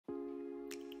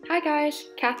Hi guys,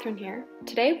 Katherine here.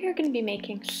 Today we are going to be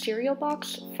making cereal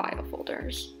box file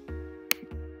folders.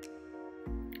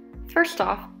 First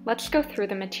off, let's go through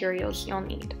the materials you'll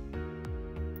need.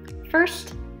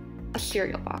 First, a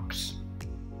cereal box.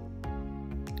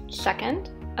 Second,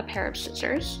 a pair of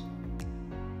scissors.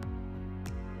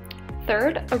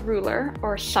 Third, a ruler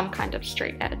or some kind of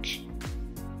straight edge.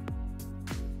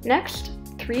 Next,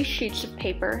 3 sheets of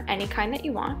paper, any kind that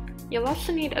you want. You'll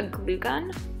also need a glue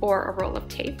gun or a roll of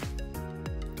tape.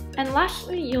 And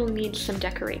lastly, you'll need some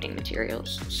decorating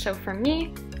materials. So for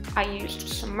me, I used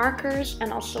some markers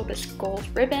and also this gold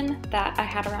ribbon that I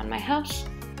had around my house,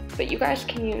 but you guys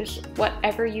can use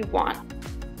whatever you want.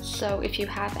 So if you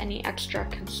have any extra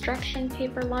construction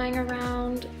paper lying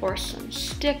around, or some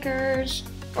stickers,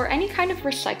 or any kind of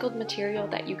recycled material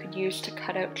that you could use to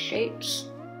cut out shapes,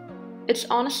 it's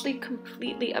honestly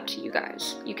completely up to you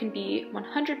guys. You can be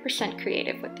 100%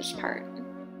 creative with this part.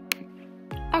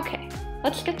 Okay,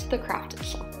 let's get to the craft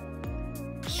itself.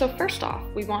 So first off,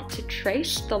 we want to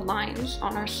trace the lines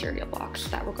on our cereal box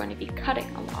that we're going to be cutting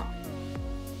along.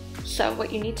 So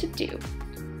what you need to do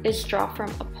is draw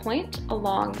from a point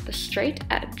along the straight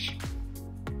edge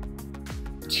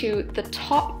to the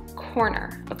top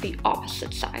corner of the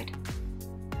opposite side.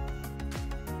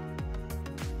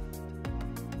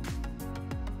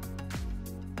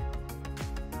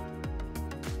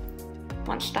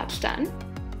 Once that's done,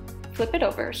 flip it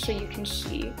over so you can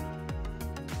see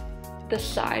the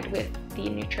side with the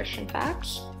nutrition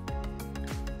facts.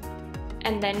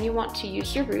 And then you want to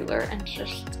use your ruler and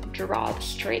just draw the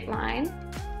straight line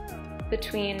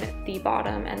between the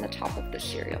bottom and the top of the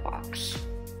cereal box.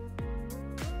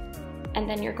 And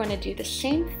then you're going to do the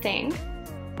same thing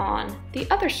on the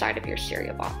other side of your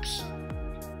cereal box.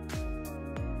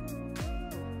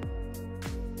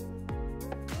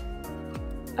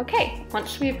 Okay,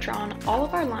 once we've drawn all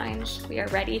of our lines, we are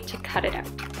ready to cut it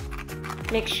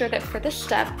out. Make sure that for this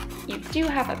step, you do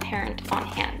have a parent on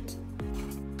hand.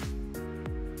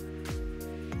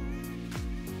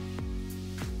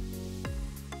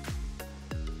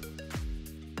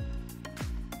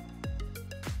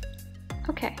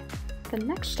 Okay, the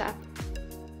next step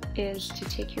is to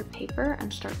take your paper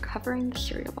and start covering the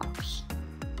cereal box.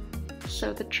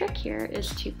 So the trick here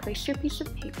is to place your piece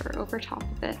of paper over top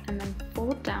of it and then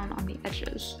fold down on the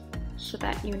edges so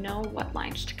that you know what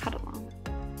lines to cut along.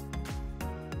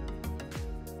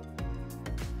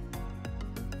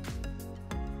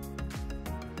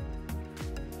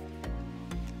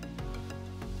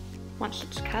 Once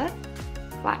it's cut,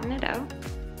 flatten it out,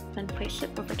 then place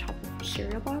it over top of the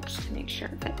cereal box to make sure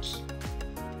it fits.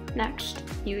 Next,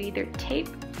 you either tape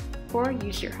or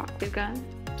use your hot glue gun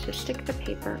to stick the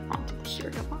paper onto the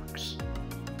cereal box.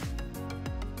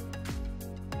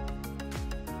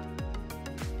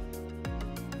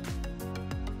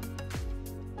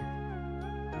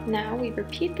 Now we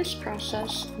repeat this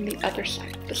process on the other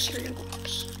side of the cereal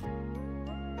box.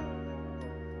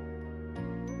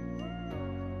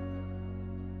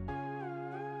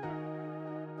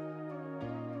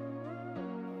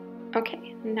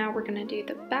 Okay, now we're going to do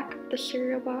the back of the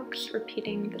cereal box,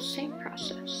 repeating the same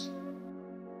process.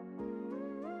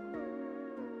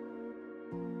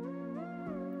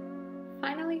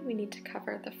 Finally, we need to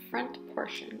cover the front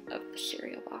portion of the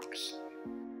cereal box.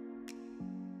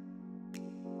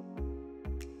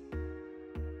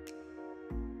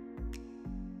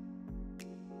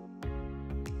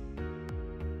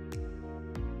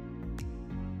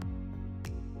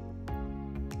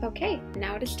 Okay,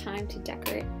 now it is time to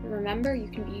decorate. Remember, you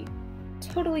can be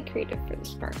totally creative for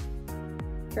this part.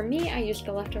 For me, I used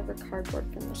the leftover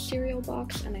cardboard from the cereal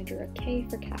box and I drew a K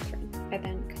for Katherine. I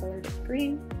then colored it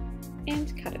green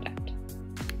and cut it out.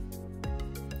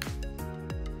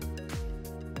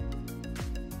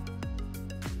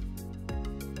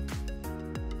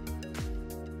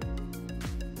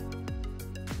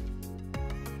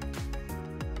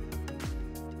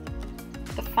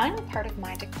 The final part of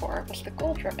my decor was the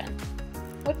gold ribbon,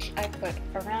 which I put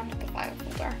around the file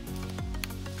folder.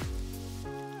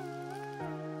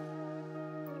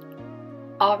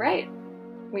 Alright,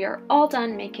 we are all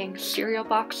done making cereal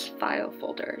box file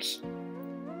folders.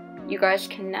 You guys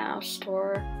can now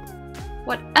store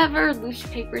whatever loose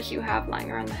papers you have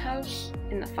lying around the house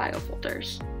in the file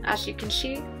folders. As you can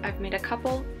see, I've made a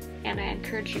couple, and I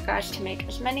encourage you guys to make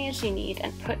as many as you need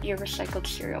and put your recycled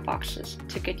cereal boxes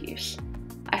to good use.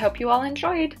 I hope you all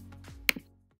enjoyed!